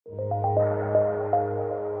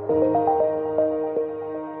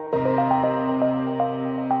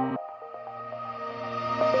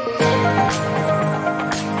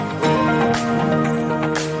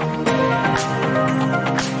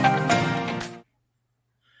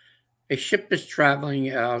A ship is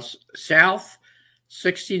traveling south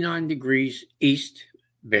 69 degrees east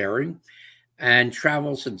bearing and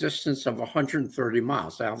travels a distance of 130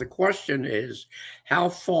 miles. Now, the question is, how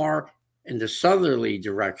far in the southerly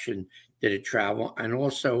direction did it travel? And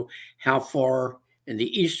also, how far in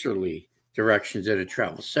the easterly direction did it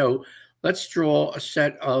travel? So let's draw a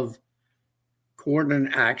set of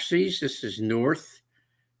coordinate axes. This is north,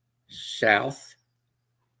 south,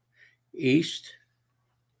 east,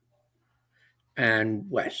 and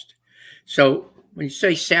west. So when you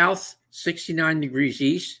say south, 69 degrees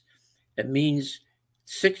east, it means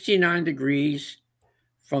 69 degrees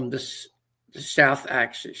from the south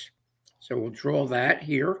axis. So we'll draw that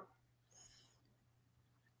here.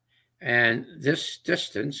 And this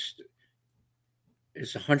distance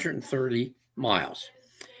is 130 miles.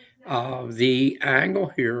 The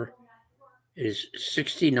angle here is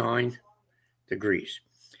 69 degrees.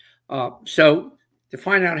 So to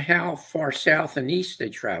find out how far south and east they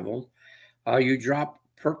traveled, you drop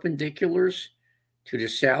perpendiculars to the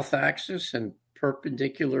south axis and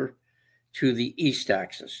perpendicular to the east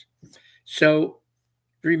axis. So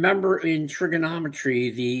remember, in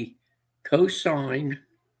trigonometry, the cosine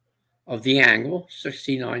of the angle,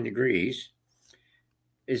 69 degrees,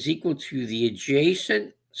 is equal to the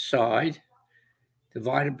adjacent side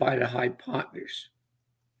divided by the hypotenuse.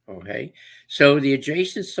 Okay, so the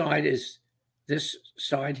adjacent side is this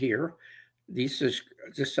side here. This,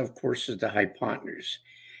 of course, is the hypotenuse.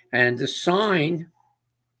 And the sine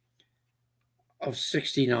of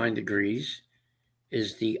 69 degrees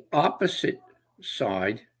is the opposite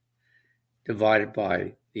side divided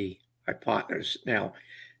by the hypotenuse. Now,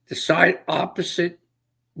 the side opposite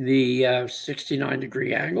the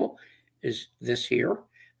 69-degree angle is this here.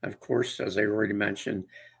 Of course, as I already mentioned,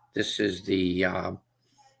 this is the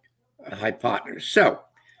hypotenuse. So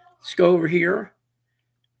let's go over here,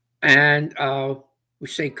 and we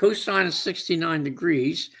say cosine of 69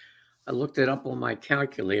 degrees. I looked it up on my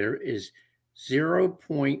calculator, is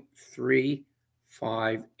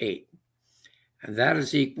 0.358. And that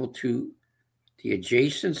is equal to the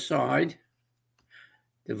adjacent side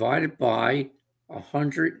divided by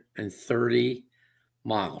 130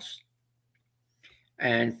 miles.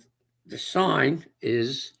 And the sine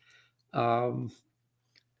is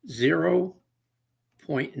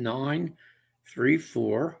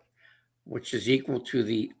 0.934, which is equal to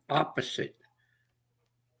the opposite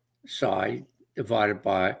side divided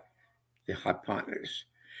by the hypotenuse.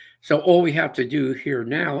 So all we have to do here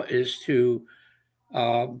now is to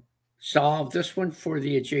solve this one for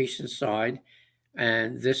the adjacent side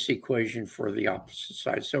and this equation for the opposite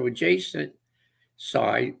side. So adjacent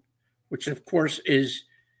side, which of course is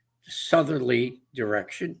the southerly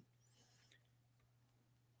direction,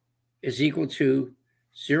 is equal to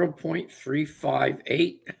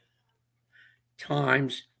 0.358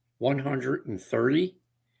 times 130.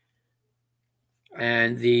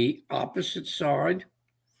 And the opposite side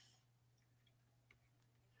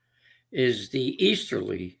is the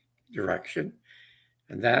easterly direction,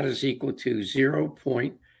 and that is equal to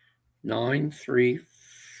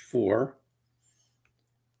 0.934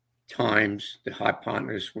 times the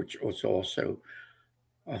hypotenuse, which was also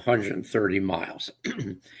 130 miles.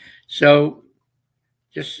 So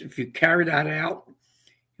just if you carry that out,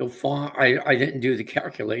 you'll find, I didn't do the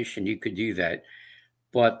calculation, you could do that,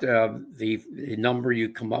 but the number you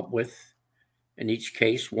come up with in each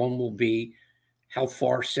case, one will be how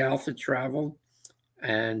far south it traveled,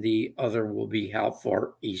 and the other will be how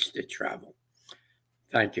far east it traveled.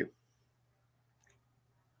 Thank you.